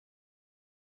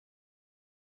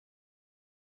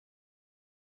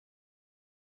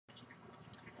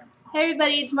Hey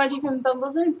everybody, it's Margie from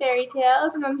Bumbles and Fairy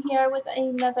Tales, and I'm here with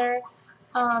another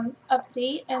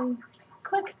update and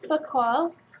quick book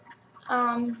haul.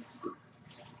 I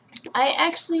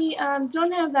actually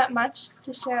don't have that much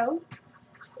to show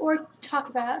or talk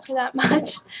about for that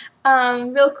much.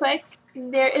 Real quick,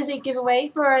 there is a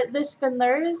giveaway for the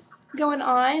Spindlers going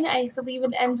on. I believe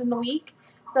it ends in the week.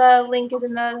 The link is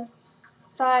in the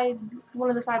one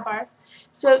of the sidebars.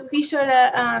 So be sure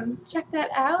to check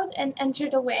that out and enter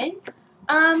to win.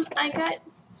 I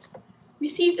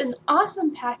received an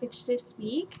awesome package this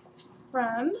week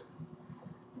from,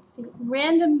 let's see,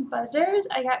 Random Buzzers.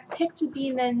 I got picked to be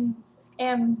an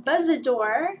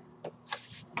ambassador.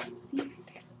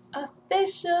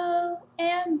 Official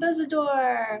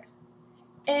ambassador.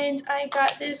 And I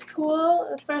got this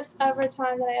the first ever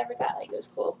time that I ever got like this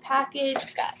cool package.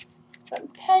 It's got some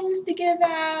pens to give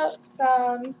out,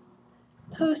 some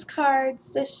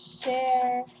postcards to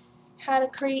share, how to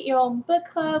create your own book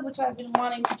club, which I've been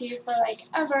wanting to do for like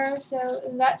ever, so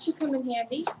that should come in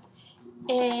handy.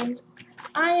 And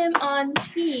I am on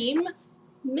Team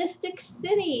Mystic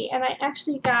City, and I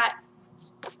actually got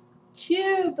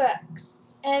 2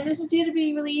 books, and this is due to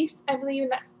be released, I believe, in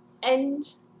the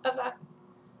end of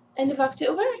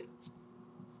October.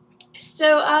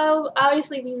 So I'll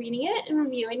obviously be reading it and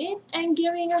reviewing it and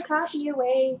giving a copy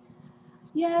away.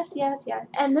 Yes.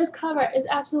 And this cover is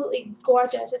absolutely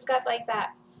gorgeous. It's got like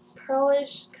that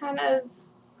pearlish kind of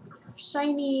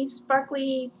shiny,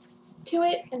 sparkly to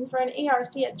it, and for an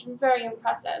ARC it's very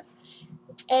impressive.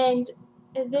 And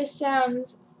this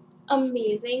sounds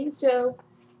amazing, so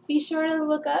be sure to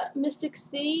look up Mystic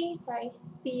City by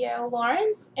Theo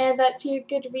Lawrence, and that to your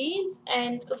Goodreads,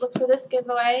 and look for this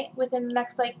giveaway within the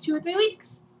next like 2 or 3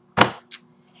 weeks.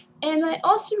 And I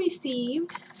also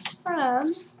received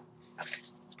from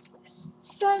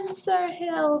Spencer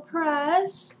Hill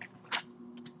Press,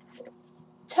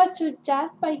 Touch of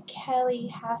Death by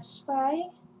Kelly Hashway.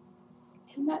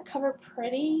 Isn't that cover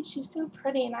pretty? She's so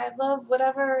pretty, and I love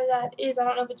whatever that is. I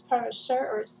don't know if it's part of a shirt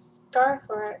or a scarf,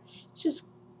 or it's just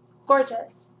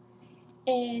gorgeous.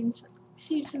 And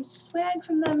received some swag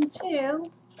from them too.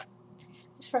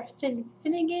 It's for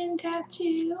Finnegan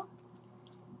Tattoo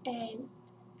and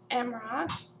Emerald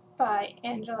by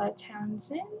Angela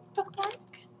Townsend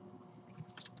bookmark.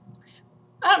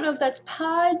 I don't know if that's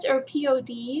pods or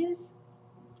PODs.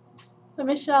 But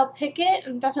Michelle Pickett,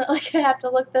 I'm definitely going to have to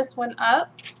look this one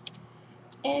up.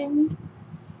 And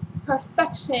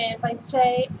Perfection by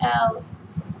J.L.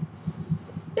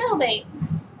 Spilding.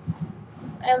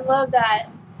 I love that.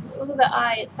 Look at the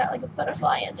eye. It's got like a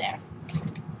butterfly in there.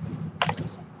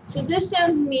 So this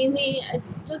sounds amazing. It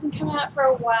doesn't come out for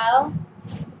a while.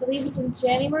 I believe it's in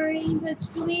January that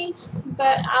it's released.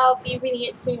 But I'll be reading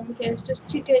it soon because it's just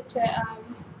too good to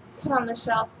put on the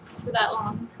shelf for that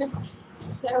long.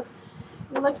 So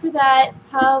look for that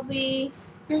probably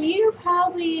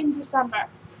in December.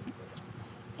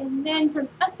 And then from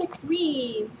Epic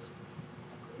Reads,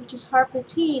 which is Harper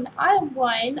Teen, I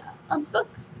won a book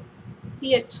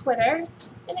via Twitter,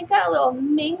 and it got a little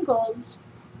mangled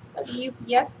by the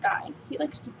UPS guy. He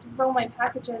likes to throw my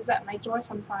packages at my door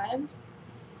sometimes.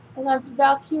 And that's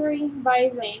Valkyrie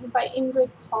Rising by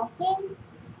Ingrid Paulson.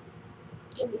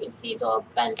 And you can see it's all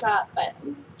bent up, but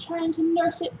I'm trying to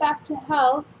nurse it back to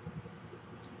health.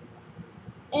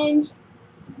 And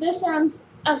this sounds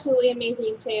absolutely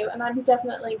amazing too, and I'm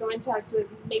definitely going to have to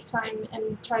make time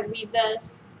and try to read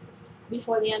this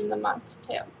before the end of the month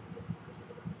too.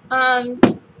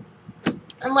 And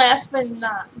last but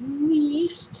not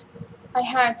least, I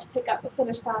had to pick up a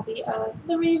finished copy of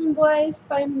The Raven Boys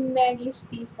by Maggie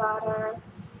Stiefvater,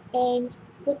 and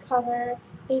the cover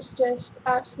is just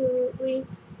absolutely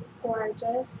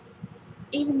gorgeous.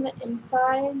 Even the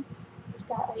inside, it's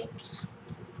got like,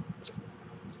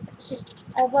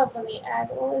 I love when they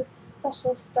add all this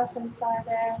special stuff inside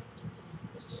there.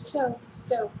 It's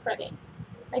so pretty.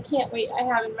 I can't wait. I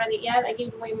haven't read it yet. I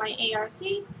gave away my ARC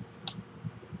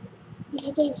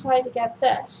because I decided to get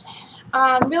this.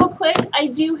 Real quick, I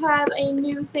do have a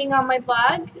new thing on my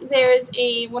blog. There's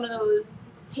one of those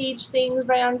page things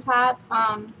right on top.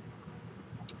 I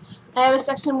have a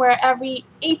section where every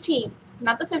 18th,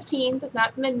 not the 15th,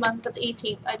 not mid-month, but the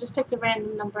 18th. I just picked a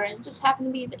random number, and it just happened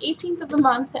to be the 18th of the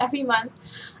month, every month.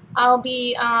 I'll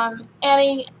be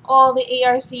adding all the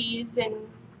ARCs and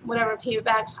whatever,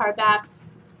 paperbacks, hardbacks.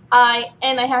 I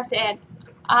have to add,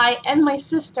 I and my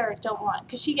sister don't want,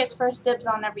 because she gets first dibs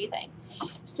on everything.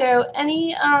 So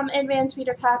any advanced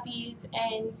reader copies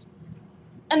and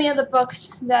any other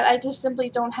books that I just simply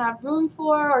don't have room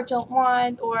for or don't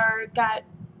want or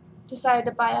decided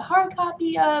to buy a hard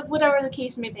copy of, whatever the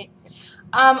case may be.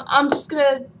 I'm just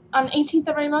going to on the 18th of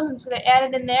every month. I'm just going to add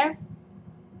it in there.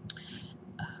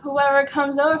 Whoever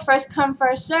comes over, first come,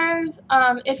 first serve.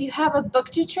 If you have a book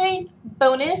to trade,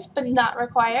 bonus, but not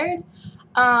required.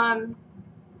 I'm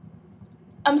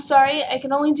sorry, I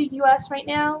can only do US right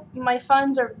now. My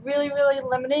funds are really, really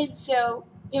limited, so,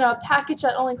 you know, a package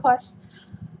that only costs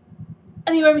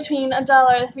anywhere between $1 and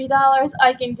 $3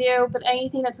 I can do, but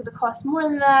anything that's going to cost more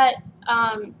than that,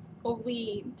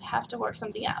 we have to work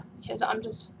something out because I'm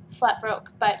just flat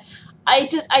broke. But I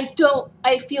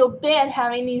feel bad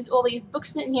having all these books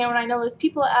sitting here when I know there's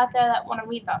people out there that want to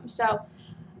read them. So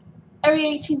every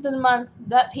 18th of the month,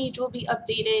 that page will be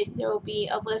updated. There will be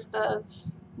a list of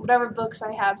whatever books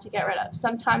I have to get rid of.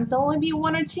 Sometimes there'll only be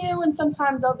 1 or 2, and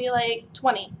sometimes there'll be like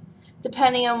 20,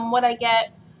 depending on what I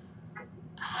get,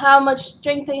 how much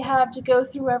strength I have to go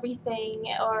through everything,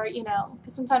 or, you know,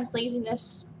 because sometimes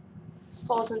laziness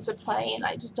falls into play and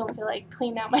I just don't feel like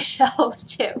cleaning out my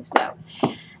shelves too. So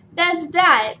that's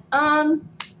that. I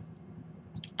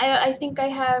think I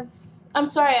have, I'm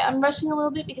sorry, I'm rushing a little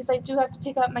bit because I do have to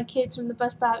pick up my kids from the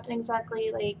bus stop in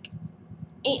exactly like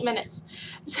 8 minutes.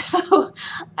 So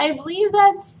I believe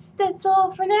that's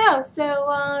all for now.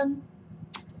 So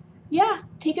yeah,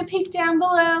 take a peek down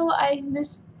below.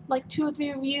 This like 2 or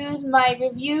 3 reviews. My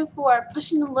review for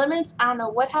Pushing the Limits, I don't know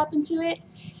what happened to it.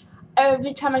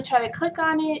 Every time I try to click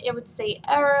on it, it would say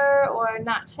error or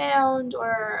not found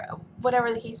or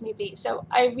whatever the case may be. So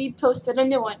I reposted a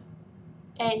new one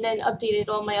and then updated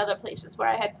all my other places where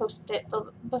I had posted it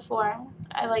before.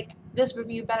 I like this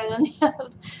review better than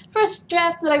the first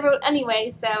draft that I wrote anyway.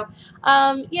 So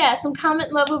yeah, some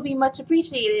comment love will be much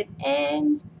appreciated.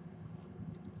 And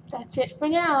that's it for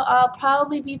now. I'll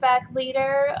probably be back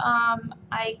later.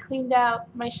 I cleaned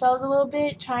out my shelves a little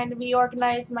bit, trying to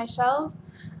reorganize my shelves.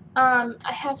 I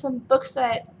have some books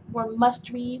that were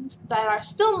must-reads, that are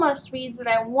still must-reads, that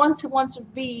I want to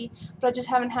read, but I just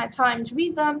haven't had time to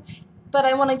read them, but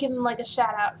I want to give them like a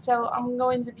shout-out. So I'm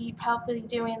going to be probably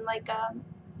doing like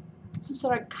some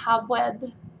sort of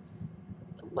cobweb,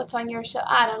 what's on your shelf,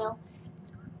 I don't know.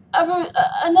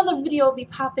 Another video will be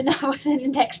popping up within the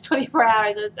next 24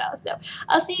 hours or so. So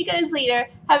I'll see you guys later.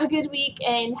 Have a good week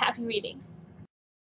and happy reading.